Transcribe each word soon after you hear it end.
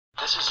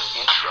This is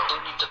an intro. Who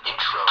needs an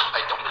intro?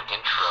 I don't need an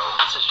intro.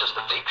 This is just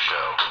a vape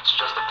show. It's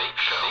just a vape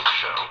show. Vape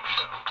show.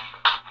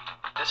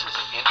 This is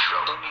an intro.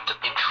 Who needs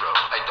an intro?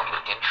 I don't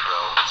need an intro.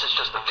 This is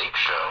just a vape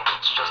show.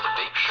 It's just a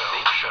vape show.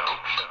 Vape show.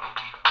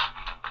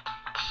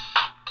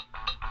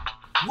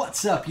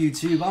 What's up,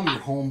 YouTube? I'm your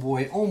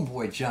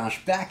homeboy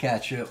Josh, back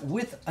at you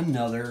with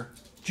another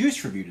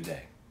juice review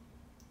today.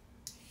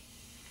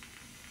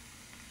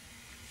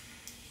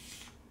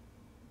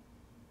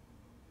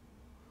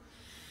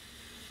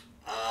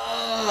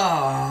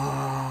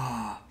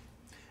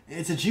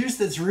 It's a juice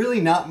that's really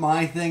not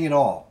my thing at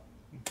all.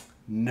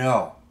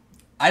 No,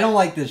 I don't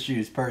like this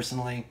juice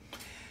personally,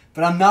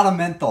 but I'm not a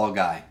menthol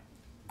guy.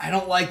 I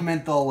don't like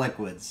menthol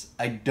liquids.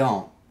 I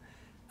don't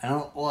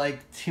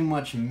like too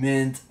much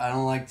mint. I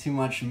don't like too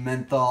much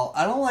menthol.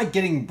 I don't like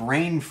getting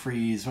brain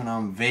freeze when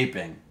I'm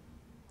vaping.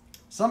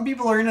 Some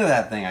people are into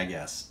that thing, I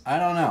guess. I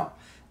don't know.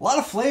 A lot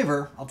of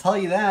flavor, I'll tell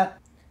you that.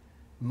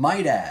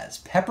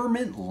 MIDAS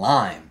Peppermint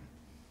Lime.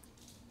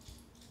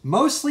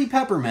 Mostly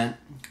peppermint,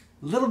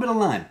 a little bit of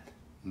lime.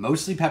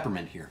 Mostly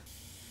peppermint here.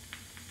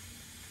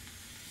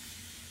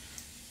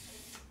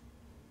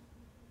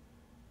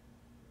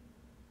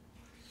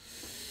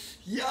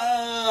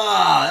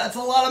 Yeah, that's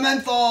a lot of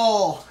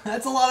menthol.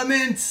 That's a lot of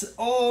mint.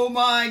 Oh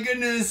my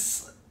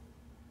goodness.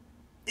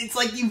 It's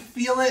like you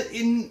feel it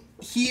in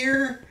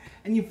here,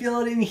 and you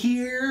feel it in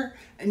here,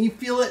 and you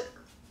feel it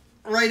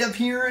right up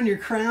here on your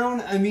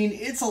crown. I mean,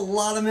 it's a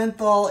lot of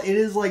menthol. It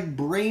is like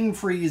brain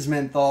freeze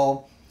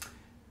menthol.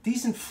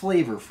 Decent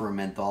flavor for a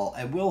menthol,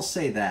 I will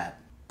say that.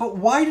 But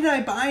why did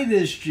I buy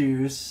this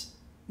juice?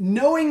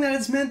 Knowing that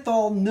it's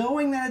menthol,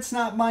 knowing that it's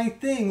not my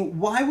thing,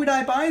 why would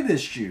I buy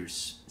this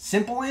juice?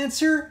 Simple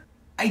answer,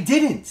 I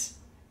didn't.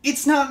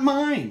 It's not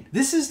mine.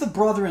 This is the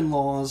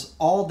brother-in-law's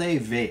all-day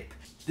vape.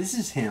 This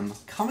is him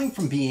coming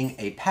from being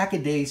a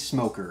pack-a-day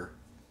smoker,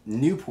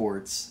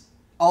 Newports,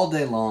 all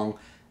day long,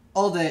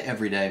 all day,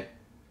 every day,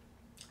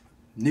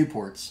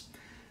 Newports,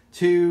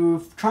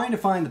 to trying to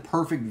find the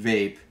perfect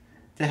vape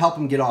to help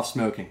him get off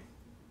smoking.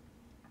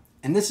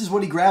 And this is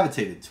what he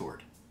gravitated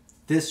toward.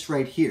 This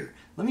right here.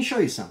 Let me show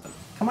you something.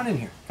 Come on in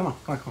here. Come on,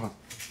 come on, come on.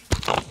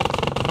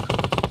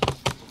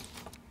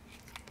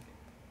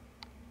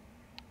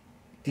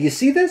 Do you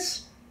see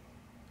this?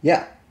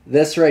 Yeah,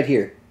 this right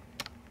here.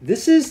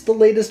 This is the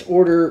latest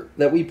order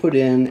that we put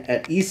in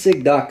at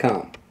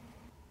ecig.com.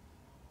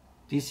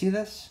 Do you see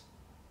this?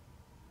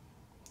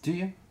 Do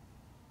you?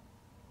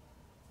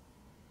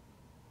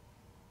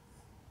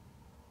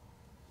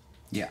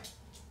 Yeah.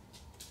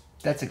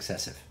 That's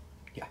excessive.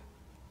 Yeah.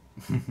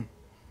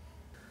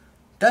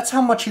 That's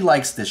how much he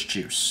likes this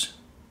juice.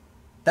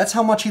 That's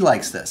how much he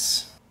likes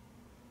this.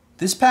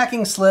 This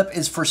packing slip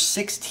is for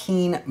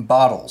 16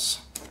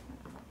 bottles.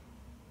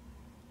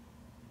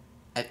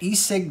 At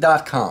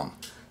ecig.com.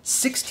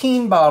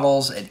 16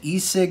 bottles at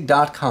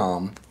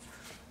ecig.com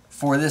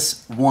for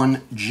this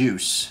one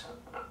juice.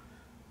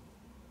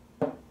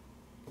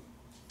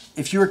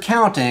 If you were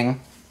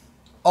counting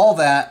all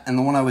that and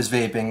the one I was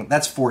vaping,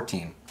 that's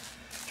 14.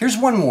 Here's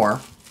one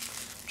more,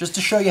 just to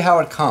show you how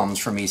it comes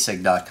from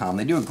ecig.com.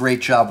 They do a great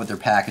job with their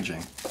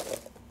packaging.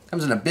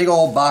 Comes in a big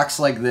old box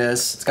like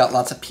this. It's got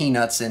lots of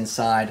peanuts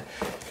inside.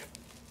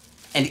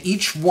 And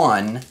each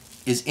one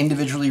is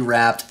individually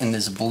wrapped in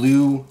this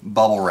blue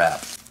bubble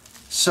wrap.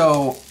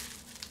 So,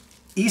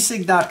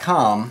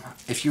 ecig.com,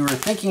 if you were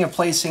thinking of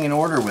placing an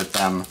order with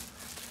them,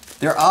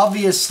 they're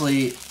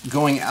obviously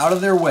going out of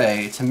their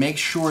way to make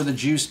sure the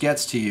juice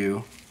gets to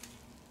you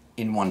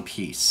in one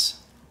piece.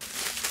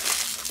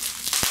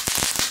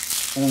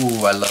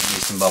 Ooh, I love me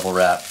some bubble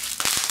wrap.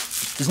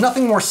 There's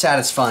nothing more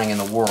satisfying in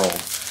the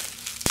world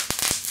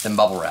than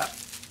bubble wrap.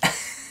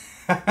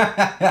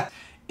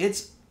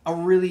 It's a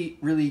really,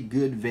 really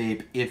good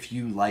vape if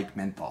you like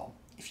menthol.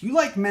 If you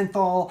like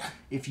menthol,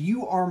 if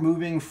you are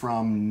moving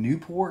from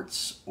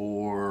Newports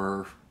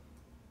or,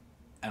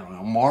 I don't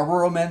know,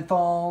 Marlboro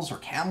Menthols or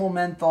Camel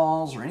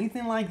Menthols or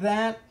anything like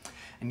that,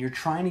 and you're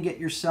trying to get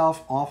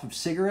yourself off of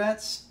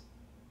cigarettes,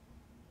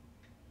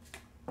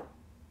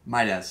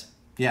 MIDAS.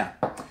 Yeah.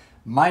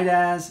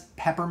 MIDAS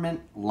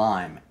Peppermint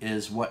Lime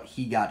is what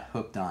he got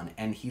hooked on,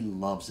 and he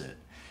loves it.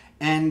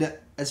 And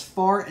as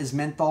far as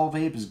menthol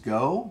vapes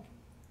go,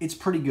 it's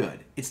pretty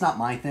good. It's not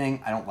my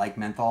thing. I don't like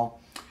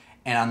menthol.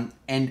 And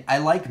I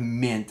like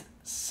mint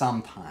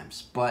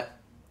sometimes, but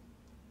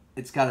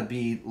it's got to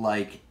be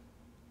like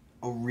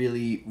a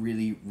really,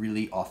 really,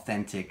 really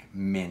authentic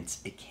mint.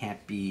 It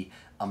can't be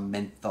a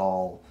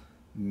menthol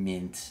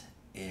mint,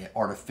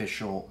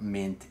 artificial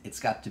mint. It's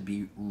got to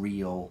be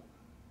real,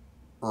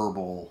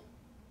 herbal,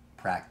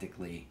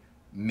 practically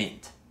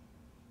mint.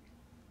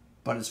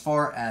 But as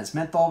far as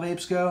menthol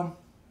vapes go,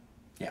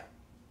 yeah.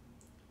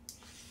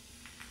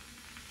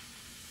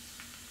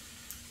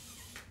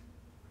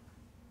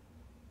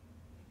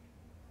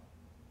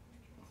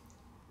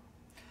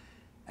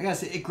 I gotta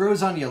say, it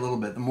grows on you a little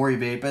bit. The more you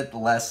vape it, the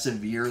less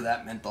severe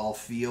that menthol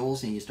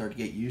feels, and you start to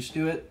get used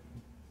to it.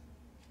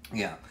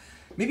 Yeah.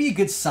 Maybe a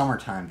good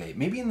summertime vape.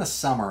 Maybe in the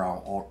summer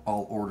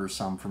I'll order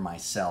some for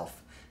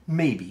myself.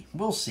 Maybe.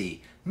 We'll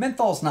see.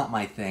 Menthol's not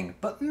my thing,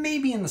 but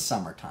maybe in the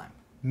summertime.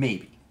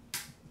 Maybe.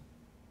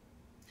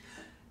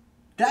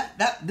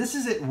 This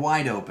is it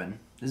wide open.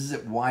 This is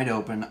it wide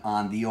open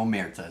on the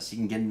Omerta, so you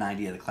can get an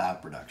idea of the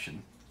cloud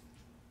production.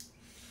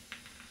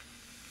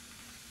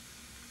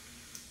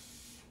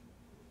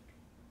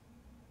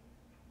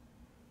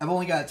 I've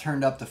only got it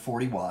turned up to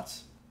 40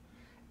 watts.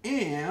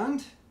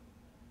 And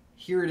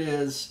here it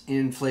is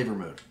in flavor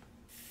mode.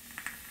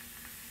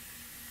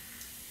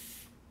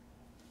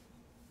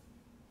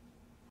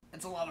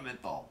 It's a lot of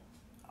menthol.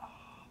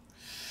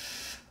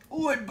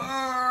 Oh, it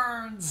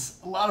burns!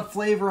 A lot of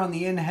flavor on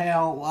the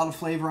inhale, a lot of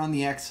flavor on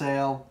the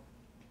exhale.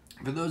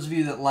 For those of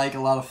you that like a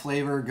lot of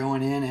flavor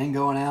going in and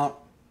going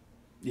out,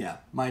 yeah,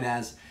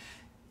 MIDAS.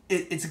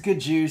 It's a good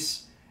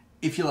juice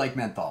if you like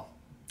menthol.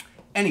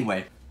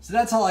 Anyway, so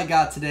that's all I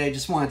got today.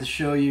 Just wanted to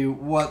show you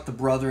what the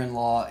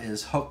brother-in-law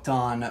is hooked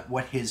on,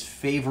 what his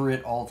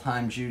favorite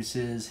all-time juice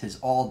is, his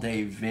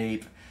all-day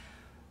vape.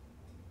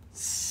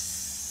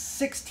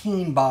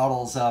 16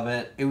 bottles of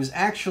it. It was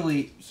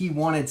actually, he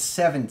wanted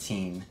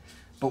 17,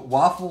 but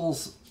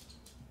Waffles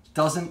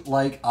doesn't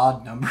like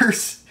odd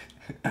numbers,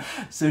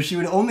 so she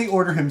would only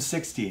order him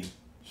 16.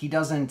 He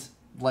doesn't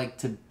like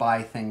to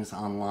buy things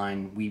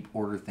online. We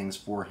order things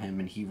for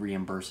him and he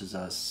reimburses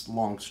us,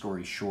 long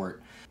story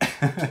short.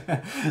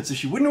 So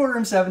she wouldn't order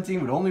him 17,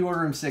 would only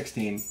order him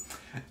 16,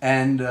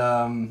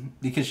 and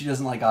because she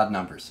doesn't like odd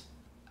numbers.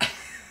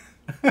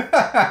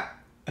 Yeah,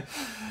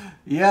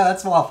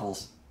 that's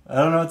Waffles. I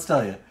don't know what to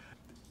tell you.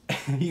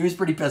 He was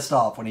pretty pissed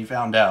off when he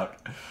found out.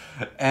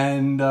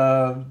 And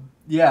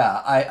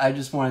yeah, I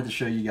just wanted to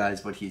show you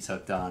guys what he's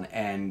hooked on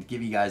and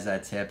give you guys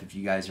that tip if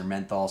you guys are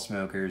menthol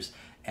smokers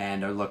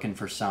and are looking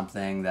for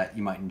something that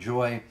you might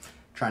enjoy,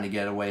 trying to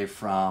get away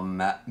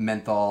from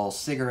menthol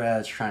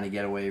cigarettes, trying to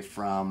get away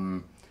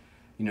from,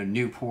 you know,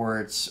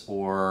 Newports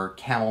or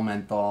Camel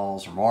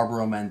Menthols or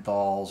Marlboro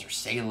Menthols or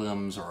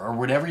Salems or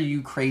whatever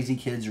you crazy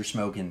kids are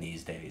smoking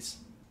these days.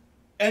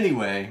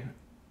 Anyway,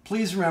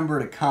 please remember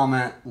to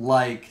comment,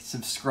 like,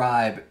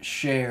 subscribe,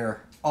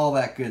 share, all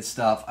that good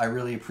stuff. I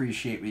really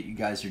appreciate what you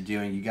guys are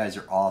doing. You guys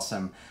are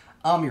awesome.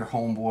 I'm your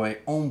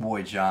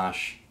homeboy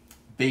Josh.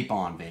 Vape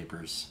on,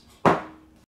 Vapers.